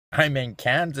I'm in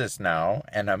Kansas now,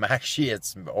 and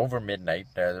it's over midnight,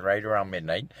 right around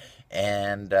midnight,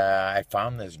 and I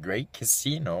found this great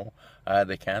casino,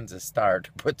 the Kansas Star,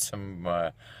 to put some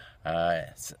uh,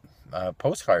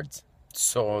 postcards.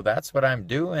 So that's what I'm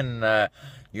doing.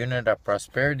 Unit of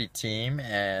Prosperity team,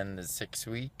 and 6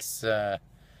 weeks to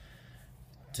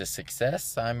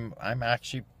success. I'm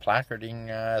actually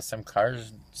placarding some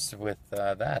cards with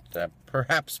that.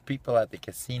 Perhaps people at the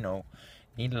casino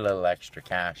need a little extra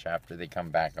cash after they come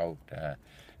back out.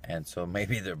 And so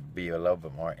maybe they'll be a little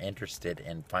bit more interested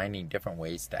in finding different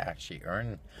ways to actually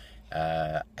earn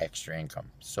extra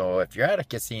income. So if you're at a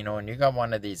casino and you got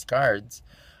one of these cards,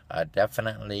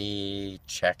 definitely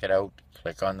check it out.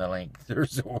 Click on the link.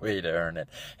 There's a way to earn it.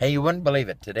 Hey, you wouldn't believe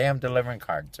it. Today I'm delivering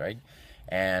cards, right?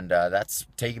 And that's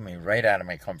taking me right out of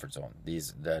my comfort zone.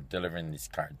 Delivering these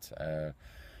cards. Uh,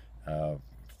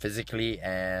 Physically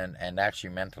and actually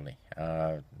mentally.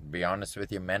 Be honest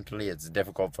with you, mentally it's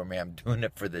difficult for me. I'm doing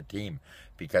it for the team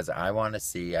because I want to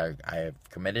see. I've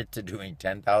committed to doing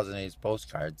 10,000 of these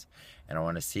postcards, and I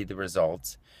want to see the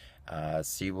results.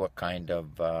 See what kind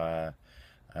of uh,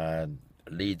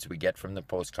 leads we get from the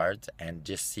postcards, and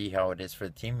just see how it is for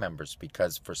the team members.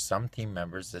 Because for some team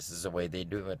members, this is the way they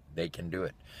do it. They can do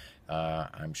it.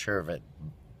 I'm sure of it.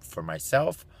 For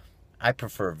myself, I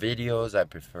prefer videos, I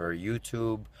prefer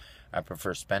YouTube, I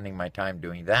prefer spending my time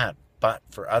doing that. But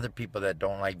for other people that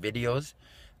don't like videos,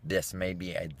 this may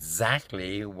be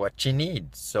exactly what you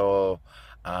need. So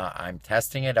I'm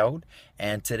testing it out.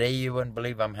 And today you wouldn't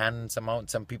believe I'm handing some out.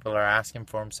 Some people are asking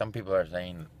for them. Some people are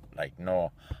saying, like,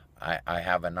 no, I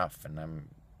have enough. And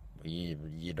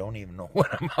you don't even know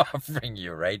what I'm offering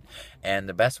you, right? And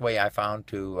the best way I found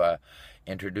to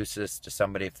introduce this to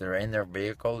somebody if they're in their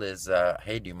vehicle is,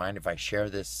 hey, do you mind if I share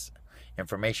this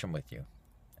information with you?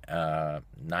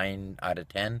 9 out of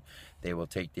 10, they will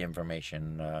take the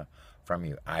information from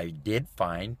you. I did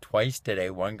find twice today,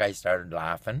 one guy started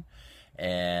laughing,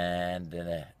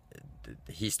 and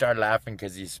he started laughing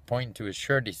because he's pointing to his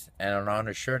shirt, and on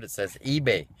his shirt it says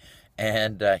eBay,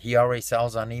 and he already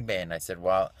sells on eBay. And I said,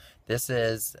 well, this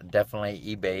is definitely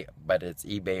eBay, but it's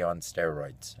eBay on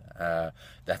steroids.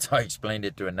 That's how I explained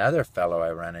it to another fellow I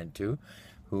ran into,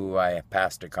 who I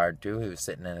passed a card to, who was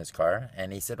sitting in his car,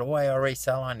 and he said, oh, I already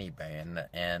sell on eBay,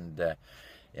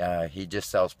 and he just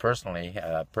sells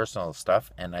personal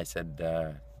stuff. And I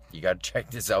said, you got to check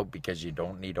this out because you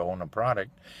don't need to own a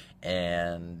product,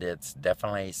 and it's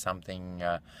definitely something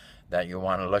that you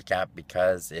want to look at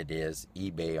because it is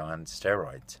eBay on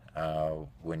steroids.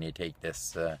 When you take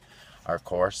this our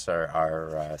course,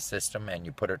 our system, and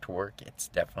you put it to work, it's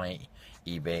definitely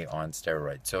eBay on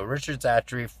steroids. So Richard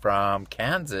Szachury from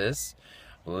Kansas,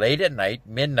 late at night,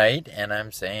 midnight, and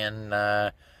I'm saying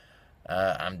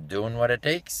I'm doing what it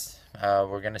takes.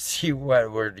 We're going to see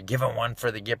what we're giving one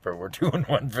for the Gipper. We're doing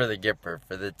one for the Gipper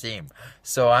for the team.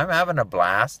 So I'm having a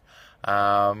blast.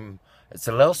 It's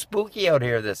a little spooky out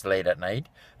here this late at night,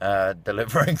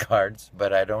 delivering cards,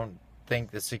 but I don't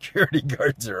think the security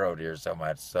guards are out here so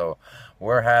much. So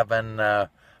we're having a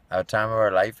time of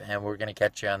our life, and we're going to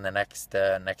catch you on the next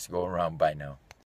go around. Bye now.